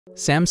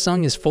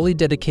Samsung is fully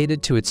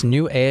dedicated to its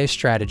new AI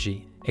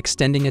strategy,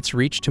 extending its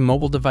reach to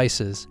mobile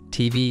devices,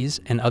 TVs,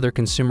 and other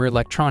consumer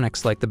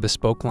electronics like the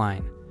bespoke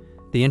line.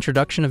 The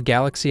introduction of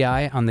Galaxy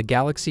Eye on the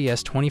Galaxy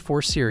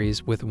S24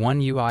 series with One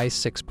UI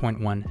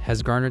 6.1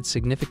 has garnered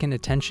significant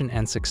attention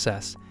and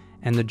success,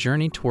 and the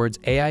journey towards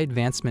AI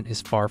advancement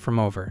is far from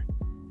over.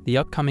 The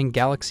upcoming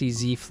Galaxy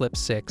Z Flip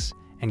 6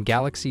 and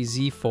Galaxy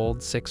Z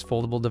Fold 6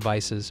 foldable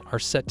devices are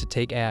set to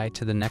take AI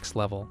to the next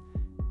level.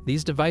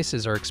 These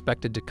devices are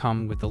expected to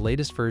come with the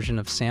latest version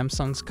of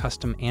Samsung's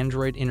custom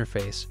Android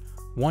interface,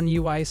 One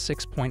UI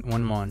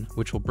 6.11,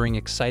 which will bring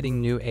exciting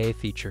new AI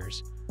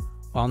features.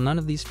 While none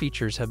of these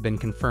features have been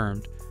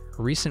confirmed,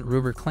 a recent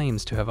rumor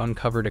claims to have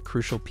uncovered a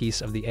crucial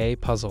piece of the AI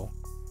puzzle.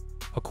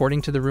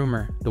 According to the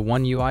rumor, the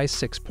One UI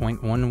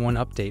 6.11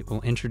 update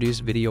will introduce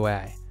video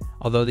AI.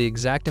 Although the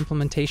exact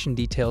implementation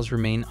details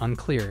remain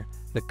unclear,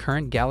 the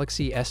current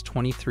Galaxy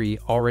S23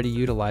 already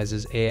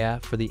utilizes AI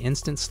for the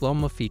instant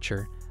slow-mo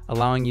feature,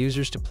 allowing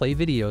users to play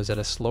videos at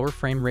a slower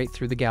frame rate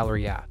through the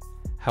Gallery app.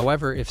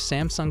 However, if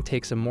Samsung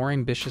takes a more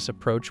ambitious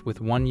approach with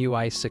One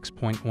UI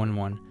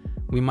 6.11,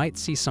 we might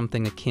see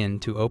something akin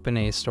to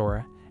OpenAI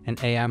Sora, an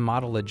AI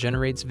model that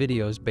generates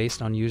videos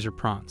based on user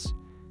prompts.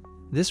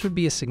 This would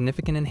be a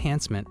significant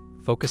enhancement,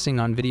 focusing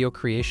on video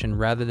creation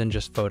rather than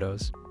just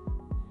photos.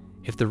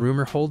 If the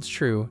rumor holds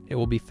true, it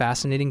will be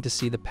fascinating to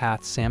see the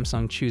path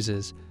Samsung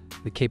chooses,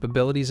 the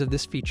capabilities of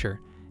this feature,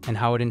 and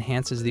how it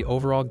enhances the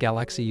overall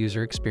Galaxy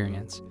user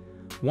experience.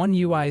 One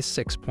UI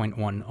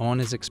 6.10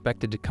 is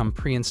expected to come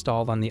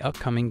pre-installed on the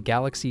upcoming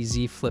Galaxy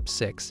Z Flip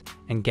 6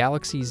 and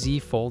Galaxy Z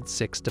Fold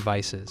 6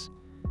 devices.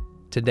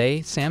 Today,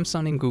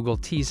 Samsung and Google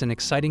tease an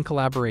exciting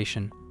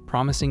collaboration,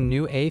 promising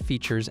new AI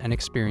features and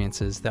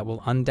experiences that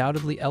will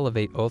undoubtedly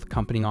elevate both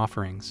company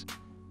offerings.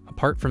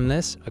 Apart from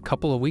this, a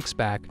couple of weeks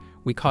back,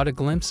 we caught a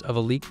glimpse of a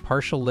leaked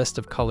partial list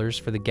of colors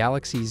for the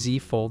Galaxy Z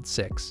Fold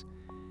 6.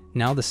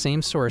 Now the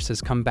same source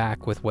has come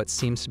back with what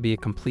seems to be a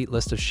complete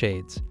list of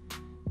shades.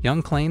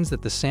 Young claims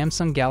that the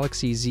Samsung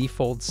Galaxy Z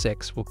Fold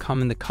 6 will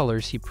come in the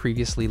colors he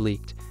previously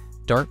leaked: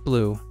 dark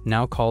blue,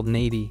 now called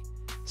navy,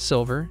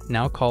 silver,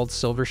 now called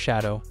silver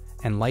shadow,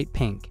 and light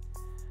pink.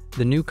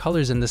 The new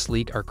colors in this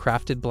leak are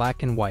crafted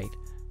black and white,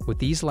 with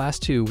these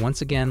last two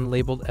once again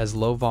labeled as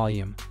low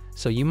volume,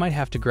 so you might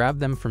have to grab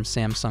them from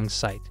Samsung's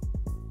site.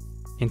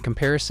 In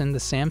comparison, the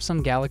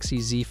Samsung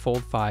Galaxy Z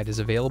Fold 5 is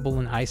available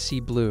in icy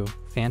blue,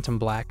 phantom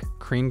black,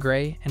 cream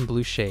gray, and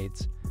blue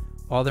shades.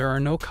 While there are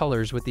no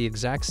colors with the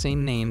exact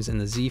same names in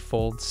the Z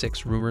Fold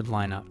 6 rumored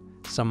lineup,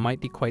 some might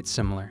be quite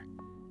similar.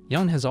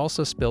 Young has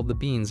also spilled the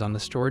beans on the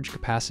storage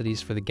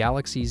capacities for the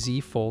Galaxy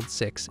Z Fold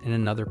 6 in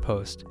another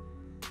post.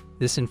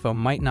 This info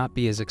might not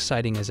be as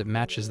exciting as it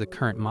matches the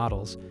current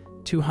models: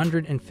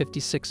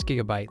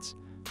 256GB,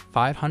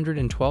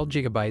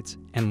 512GB,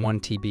 and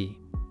 1TB.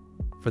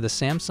 For the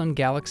Samsung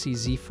Galaxy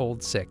Z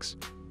Fold 6,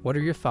 what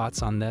are your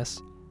thoughts on this?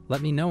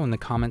 Let me know in the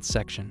comments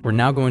section. We're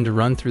now going to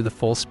run through the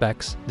full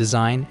specs,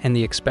 design, and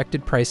the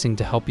expected pricing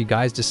to help you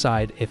guys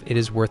decide if it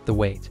is worth the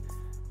wait.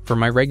 For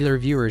my regular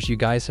viewers, you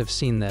guys have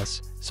seen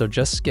this, so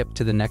just skip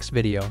to the next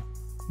video.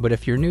 But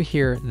if you're new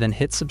here, then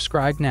hit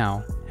subscribe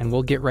now, and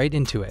we'll get right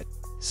into it.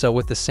 So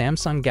with the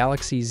Samsung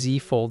Galaxy Z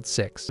Fold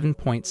 6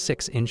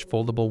 7.6-inch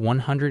foldable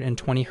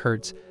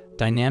 120Hz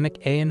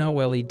dynamic ANO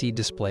LED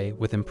display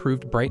with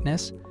improved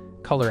brightness,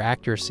 color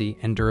accuracy,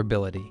 and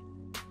durability.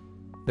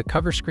 The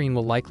cover screen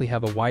will likely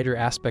have a wider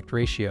aspect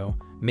ratio,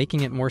 making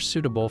it more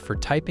suitable for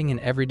typing and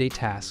everyday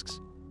tasks.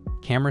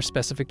 Camera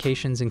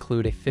specifications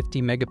include a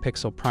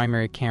 50-megapixel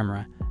primary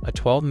camera, a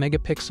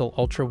 12-megapixel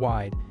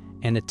ultra-wide,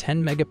 and a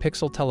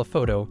 10-megapixel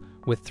telephoto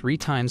with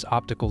 3x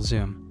optical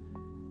zoom.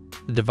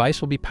 The device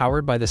will be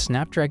powered by the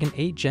Snapdragon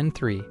 8 Gen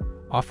 3,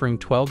 offering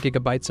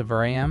 12GB of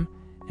RAM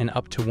and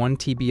up to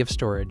 1TB of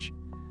storage.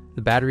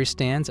 The battery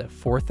stands at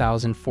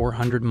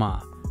 4,400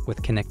 mAh,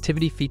 with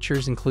connectivity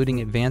features including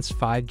advanced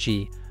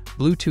 5G,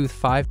 Bluetooth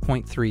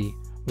 5.3,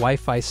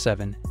 Wi-Fi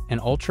 7, and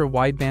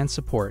ultra-wideband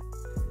support.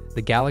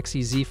 The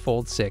Galaxy Z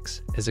Fold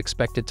 6 is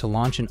expected to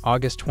launch in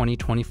August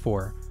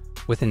 2024,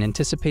 with an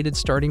anticipated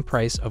starting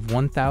price of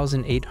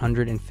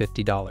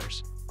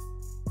 $1,850.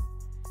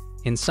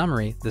 In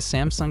summary, the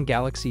Samsung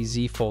Galaxy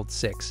Z Fold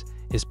 6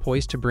 is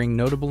poised to bring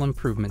notable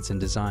improvements in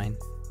design,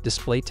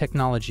 display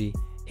technology,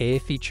 AI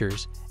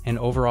features, and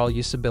overall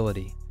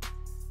usability.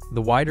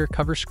 The wider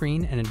cover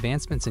screen and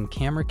advancements in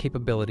camera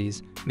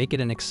capabilities make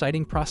it an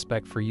exciting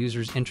prospect for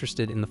users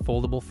interested in the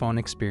foldable phone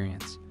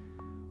experience.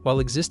 While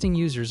existing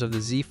users of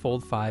the Z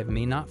Fold 5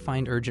 may not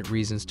find urgent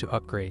reasons to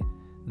upgrade,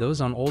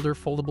 those on older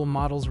foldable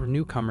models or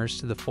newcomers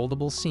to the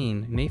foldable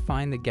scene may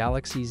find the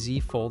Galaxy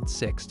Z Fold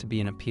 6 to be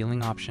an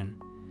appealing option.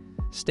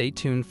 Stay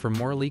tuned for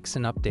more leaks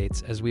and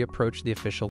updates as we approach the official